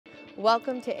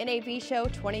Welcome to NAB Show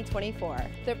 2024.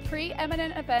 The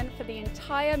preeminent event for the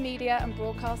entire media and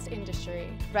broadcast industry.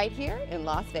 Right here in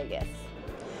Las Vegas.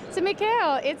 So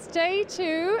Mikhail, it's day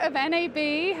 2 of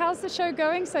NAB. How's the show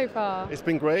going so far? It's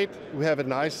been great. We have a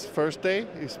nice first day.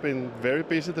 It's been very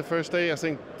busy the first day. I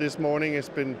think this morning it's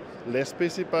been less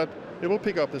busy, but it will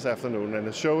pick up this afternoon, and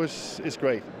the show is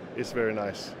great. It's very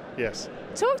nice, yes.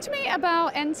 Talk to me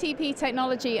about NTP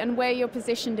technology and where you're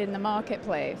positioned in the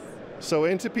marketplace. So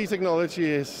NTP technology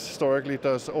historically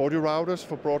does audio routers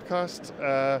for broadcast.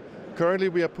 Currently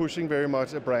we are pushing very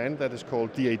much a brand that is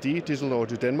called DAD, Digital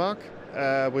Audio Denmark,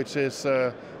 which is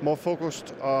more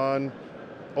focused on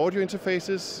audio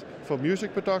interfaces for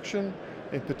music production,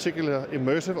 in particular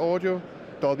immersive audio,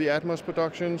 Dolby Atmos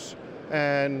productions,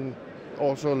 and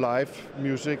also live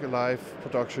music, live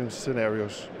production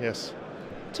scenarios, yes.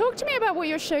 Talk to me about what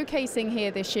you're showcasing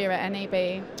here this year at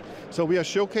NAB. So we are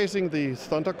showcasing the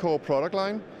Thundercore product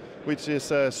line, which is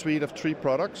a suite of 3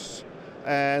 products,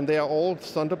 and they are all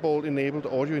Thunderbolt-enabled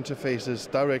audio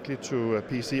interfaces directly to a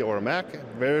PC or a Mac.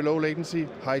 Very low latency,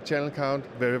 high channel count,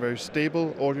 very, very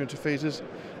stable audio interfaces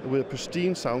with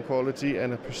pristine sound quality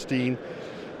and a pristine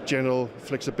general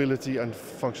flexibility and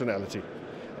functionality.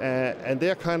 And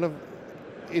they are kind of,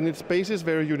 in its basis,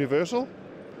 very universal,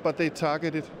 but they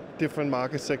targeted different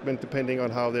market segments depending on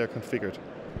how they are configured.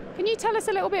 Can you tell us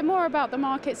a little bit more about the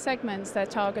market segments they're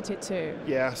targeted to?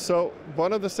 Yeah, so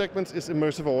one of the segments is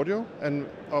immersive audio, and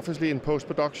obviously in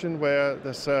post-production where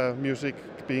there's music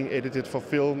being edited for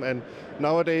film, and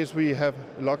nowadays we have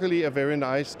luckily a very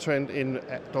nice trend in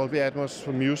Dolby Atmos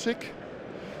for music.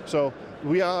 So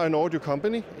we are an audio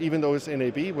company, even though it's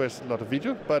NAB where it's a lot of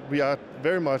video, but we are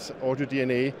very much audio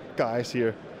DNA guys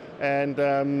here. And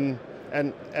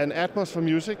Atmos for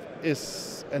music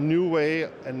is a new way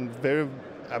and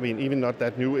even not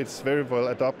that new, it's very well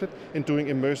adopted in doing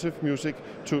immersive music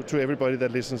to everybody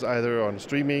that listens either on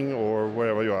streaming or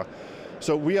wherever you are.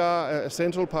 So we are a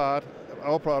central part,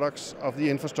 our products, of the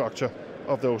infrastructure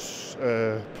of those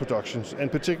productions, and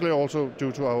particularly also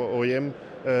due to our OEM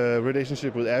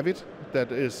relationship with Avid,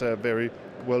 that is a very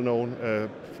well-known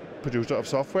producer of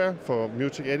software for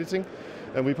music editing,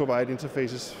 and we provide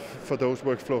interfaces for those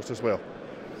workflows as well.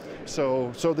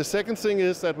 So the second thing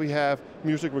is that we have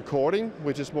music recording,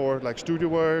 which is more like studio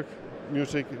work,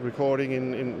 music recording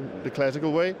in the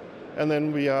classical way. And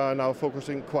then we are now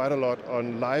focusing quite a lot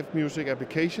on live music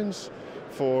applications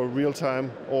for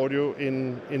real-time audio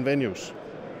in venues.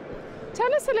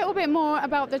 Tell us a little bit more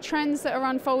about the trends that are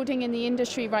unfolding in the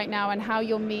industry right now and how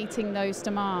you're meeting those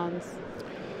demands.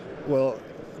 Well,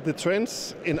 the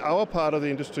trends in our part of the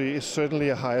industry is certainly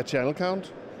a higher channel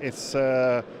count. It's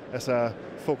as a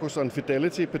focus on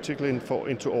fidelity, particularly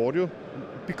into audio,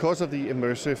 because of the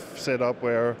immersive setup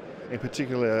where, in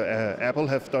particular, Apple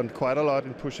have done quite a lot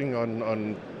in pushing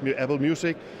on Apple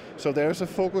Music. So there's a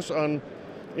focus on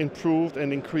improved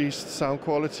and increased sound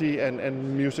quality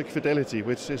and music fidelity,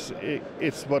 which is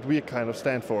it's what we kind of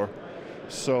stand for.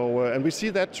 So and we see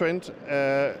that trend,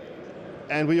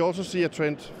 and we also see a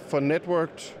trend for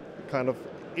networked kind of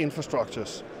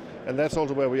infrastructures. And that's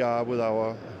also where we are with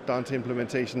our Dante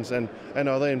implementations and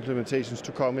other implementations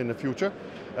to come in the future.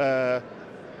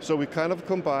 So we kind of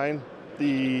combine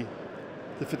the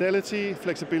fidelity,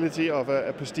 flexibility of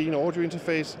a pristine audio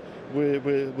interface with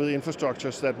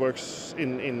infrastructures that works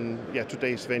in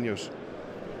today's venues.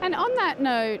 And on that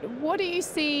note, what do you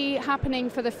see happening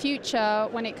for the future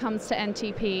when it comes to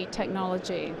NTP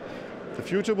technology? The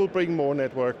future will bring more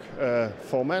network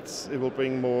formats. It will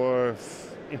bring more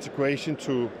integration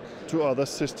to other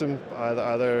systems,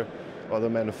 either other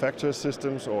manufacturer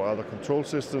systems or other control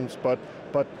systems. But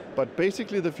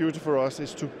basically the future for us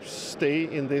is to stay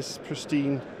in this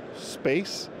pristine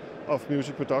space of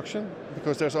music production,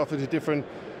 because there's obviously different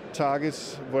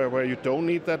targets where you don't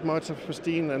need that much of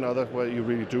pristine and others where you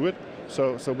really do it.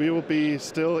 So we will be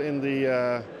still in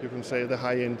the, you can say, the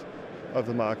high end of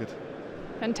the market.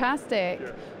 Fantastic.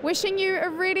 Yeah. Wishing you a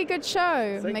really good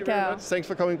show, Mikhail. Thank you very much. Thanks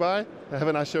for coming by. Have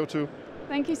a nice show too.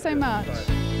 Thank you so much.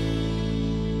 Bye.